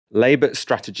Labour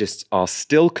strategists are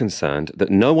still concerned that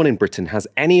no one in Britain has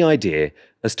any idea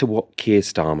as to what Keir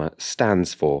Starmer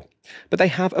stands for. But they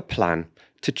have a plan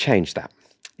to change that.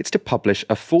 It's to publish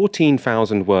a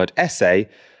 14,000-word essay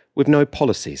with no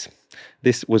policies.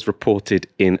 This was reported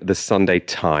in the Sunday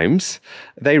Times.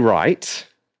 They write,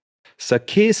 Sir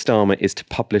Keir Starmer is to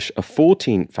publish a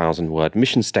 14,000-word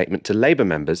mission statement to Labour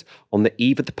members on the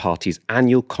eve of the party's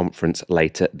annual conference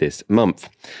later this month.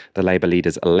 The Labour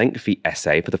leader's lengthy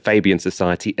essay for the Fabian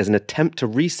Society is an attempt to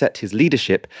reset his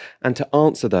leadership and to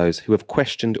answer those who have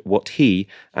questioned what he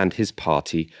and his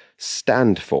party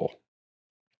stand for.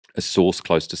 A source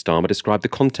close to Starmer described the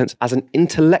contents as an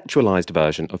intellectualised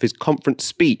version of his conference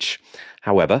speech.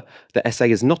 However, the essay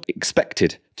is not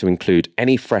expected to include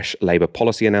any fresh Labour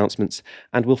policy announcements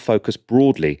and will focus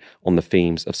broadly on the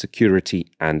themes of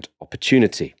security and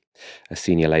opportunity. A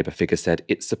senior Labour figure said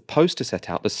it's supposed to set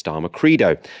out the Starmer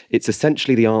credo. It's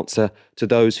essentially the answer to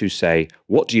those who say,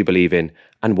 what do you believe in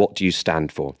and what do you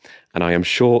stand for? And I am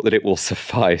sure that it will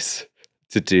suffice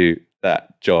to do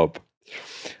that job.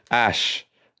 Ash,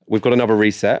 we've got another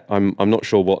reset. I'm not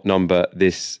sure what number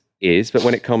this is, but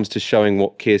when it comes to showing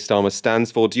what Keir Starmer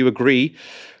stands for, do you agree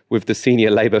with the senior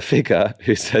Labour figure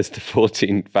who says the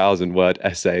 14,000-word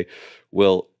essay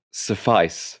will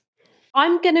suffice?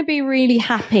 I'm going to be really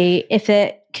happy if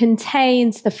it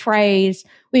contains the phrase,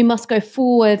 we must go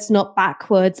forwards, not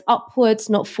backwards, upwards,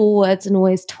 not forwards, and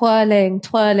always twirling,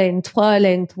 twirling,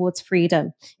 twirling towards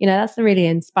freedom. You know, that's the really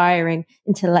inspiring,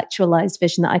 intellectualized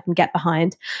vision that I can get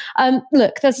behind.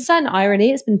 Look, there's a certain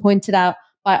irony, it's been pointed out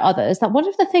by others, that one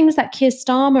of the things that Keir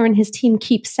Starmer and his team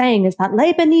keep saying is that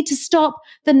Labour need to stop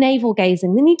the navel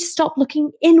gazing. They need to stop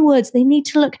looking inwards. They need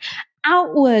to look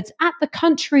outwards at the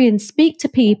country and speak to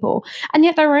people. And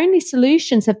yet their only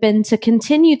solutions have been to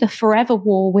continue the forever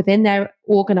war within their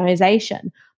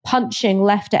organisation, punching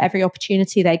left at every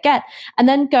opportunity they get, and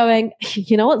then going,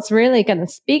 you know what's really going to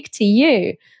speak to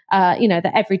you?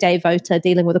 The everyday voter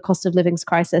dealing with a cost of living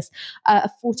crisis, a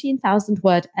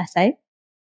 14,000-word essay.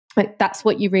 Like, that's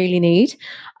what you really need.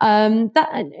 And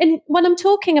when I'm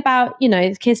talking about,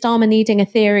 Keir Starmer needing a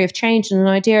theory of change and an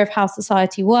idea of how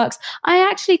society works, I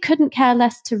actually couldn't care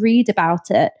less to read about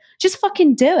it. Just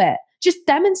fucking do it. Just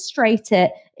demonstrate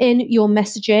it in your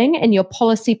messaging, in your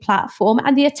policy platform,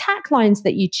 and the attack lines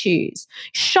that you choose.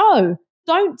 Show,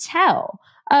 don't tell.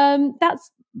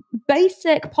 That's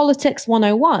basic politics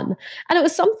 101. And it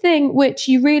was something which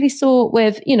you really saw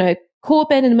with,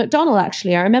 Corbyn and McDonnell,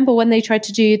 actually. I remember when they tried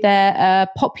to do their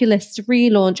populist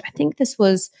relaunch, I think this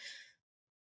was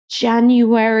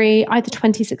January, either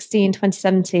 2016,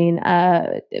 2017,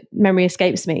 memory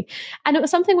escapes me. And it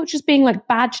was something which was being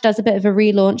badged as a bit of a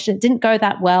relaunch, and it didn't go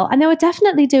that well. And they were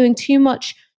definitely doing too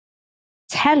much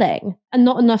telling and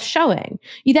not enough showing.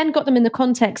 You then got them in the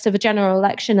context of a general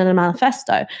election and a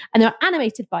manifesto, and they were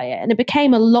animated by it, and it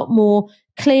became a lot more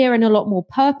clear and a lot more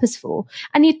purposeful.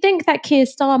 And you'd think that Keir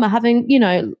Starmer, having,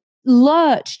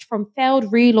 lurched from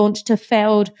failed relaunch to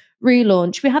failed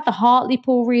relaunch, we had the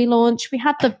Hartlepool relaunch, we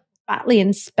had the Batley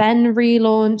and Spen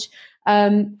relaunch,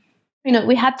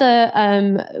 we had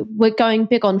the we're going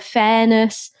big on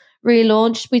fairness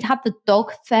relaunch, we'd had the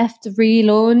dog theft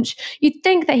relaunch. You'd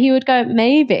think that he would go,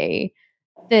 maybe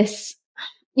this,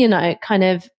 kind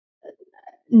of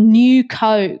new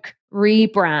Coke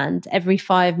rebrand every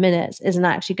 5 minutes isn't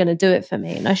actually going to do it for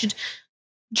me, and I should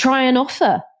try and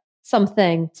offer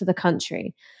something to the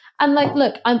country. And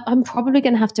look, I'm probably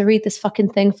going to have to read this fucking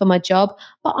thing for my job,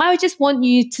 but I just want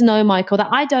you to know, Michael, that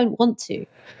I don't want to.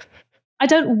 I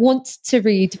don't want to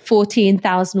read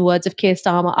 14,000 words of Keir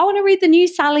Starmer. I want to read the new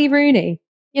Sally Rooney,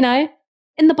 in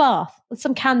the bath with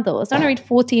some candles. I don't want to read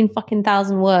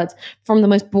 14,000 words from the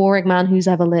most boring man who's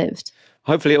ever lived.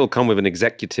 Hopefully it will come with an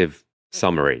executive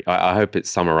summary. I hope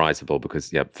it's summarizable,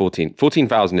 because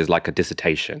 14,000 is like a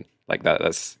dissertation. Like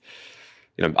that's,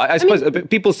 I suppose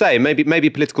people say maybe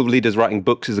political leaders writing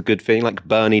books is a good thing. Like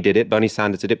Bernie did it, Bernie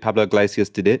Sanders did it, Pablo Iglesias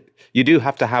did it. You do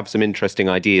have to have some interesting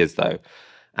ideas though.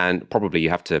 And probably you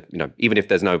have to, even if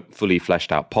there's no fully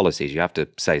fleshed out policies, you have to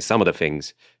say some of the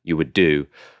things you would do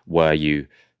were you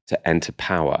to enter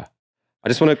power. I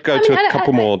just want to go to a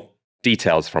couple more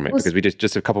details from it, because we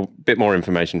just a couple bit more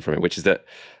information from it, which is that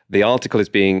the article is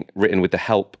being written with the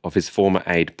help of his former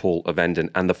aide Paul Ovenden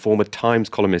and the former Times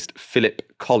columnist Philip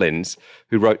Collins,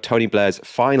 who wrote Tony Blair's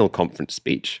final conference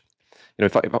speech.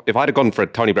 If I'd have gone for a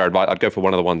Tony Blair advice, I'd go for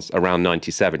one of the ones around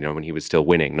 97, when he was still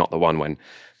winning, not the one when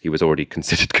he was already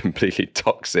considered completely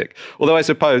toxic. Although I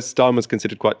suppose Starmer was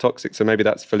considered quite toxic, so maybe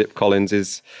that's Philip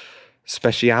Collins'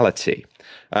 speciality.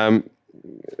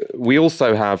 We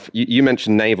also have, you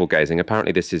mentioned navel gazing.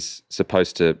 Apparently this is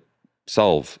supposed to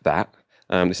solve that.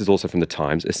 This is also from The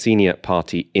Times. A senior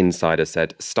party insider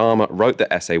said Starmer wrote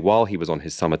the essay while he was on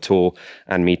his summer tour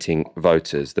and meeting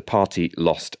voters. The party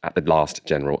lost at the last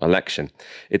general election.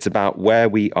 It's about where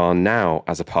we are now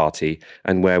as a party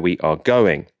and where we are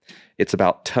going. It's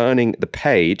about turning the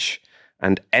page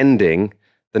and ending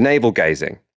the navel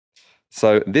gazing.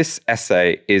 So this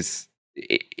essay is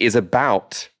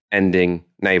about ending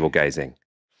navel gazing.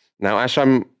 Now, Ash,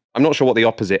 I'm not sure what the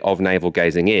opposite of navel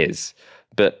gazing is,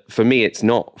 but for me, it's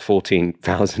not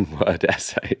 14,000 word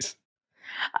essays.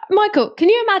 Michael, can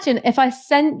you imagine if I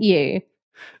sent you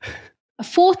a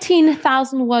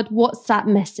 14,000 word WhatsApp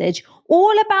message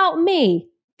all about me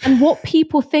and what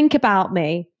people think about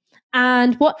me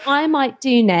and what I might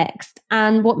do next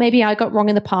and what maybe I got wrong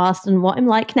in the past and what I'm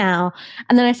like now.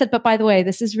 And then I said, but by the way,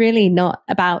 this is really not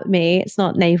about me. It's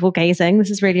not navel gazing. This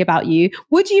is really about you.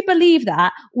 Would you believe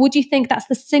that? Would you think that's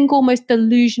the single most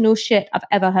delusional shit I've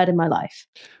ever heard in my life?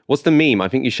 What's the meme? I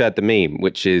think you shared the meme,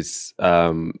 which is,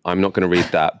 I'm not going to read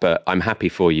that, but I'm happy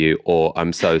for you, or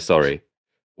I'm so sorry.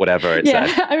 Whatever it said.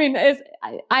 I mean,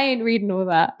 I ain't reading all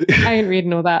that. I ain't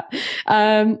reading all that.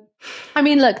 I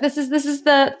mean, look, this is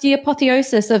the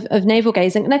apotheosis of navel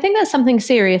gazing, and I think there's something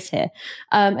serious here.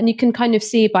 And you can kind of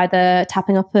see by the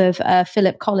tapping up of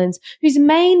Philip Collins, whose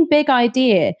main big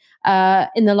idea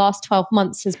in the last 12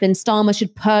 months has been Starmer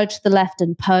should purge the left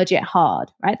and purge it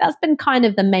hard. Right? That's been kind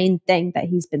of the main thing that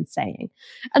he's been saying.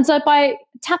 And so by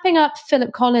tapping up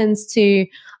Philip Collins to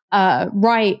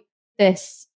write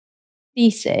this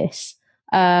thesis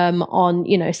on,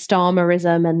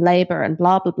 Starmerism and Labour and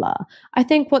blah, blah, blah. I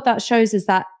think what that shows is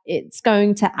that it's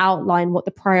going to outline what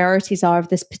the priorities are of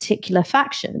this particular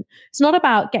faction. It's not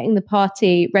about getting the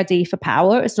party ready for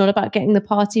power. It's not about getting the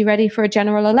party ready for a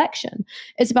general election.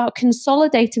 It's about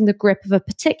consolidating the grip of a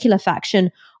particular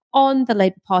faction on the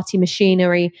Labour Party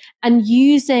machinery and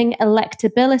using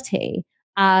electability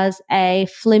as a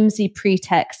flimsy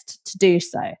pretext to do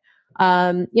so.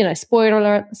 Spoiler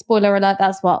alert,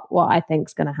 that's what I think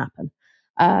is going to happen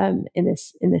in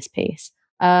this piece.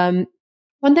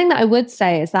 One thing that I would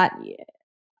say is that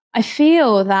I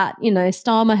feel that,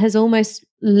 Starmer has almost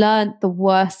learnt the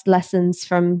worst lessons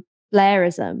from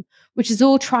Blairism, which is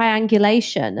all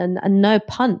triangulation and no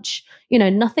punch,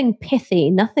 nothing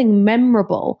pithy, nothing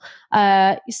memorable,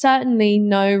 certainly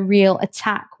no real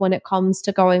attack when it comes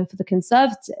to going for the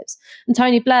Conservatives. And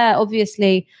Tony Blair,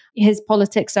 obviously, his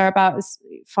politics are about as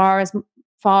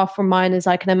far from mine as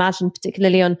I can imagine,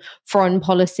 particularly on foreign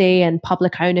policy and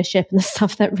public ownership and the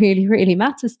stuff that really, really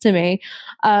matters to me.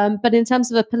 But in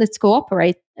terms of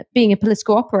being a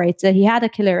political operator, he had a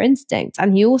killer instinct,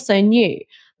 and he also knew,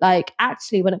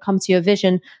 actually, when it comes to your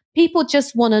vision, people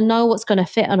just want to know what's going to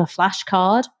fit on a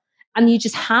flashcard, and you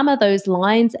just hammer those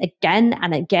lines again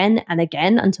and again and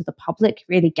again until the public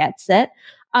really gets it.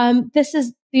 This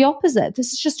is the opposite.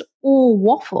 This is just all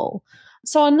waffle.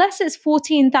 So unless it's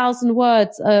 14,000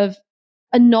 words of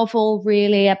a novel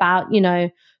really about,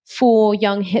 four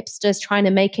young hipsters trying to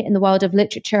make it in the world of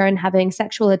literature and having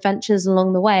sexual adventures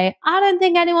along the way, I don't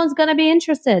think anyone's going to be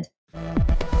interested.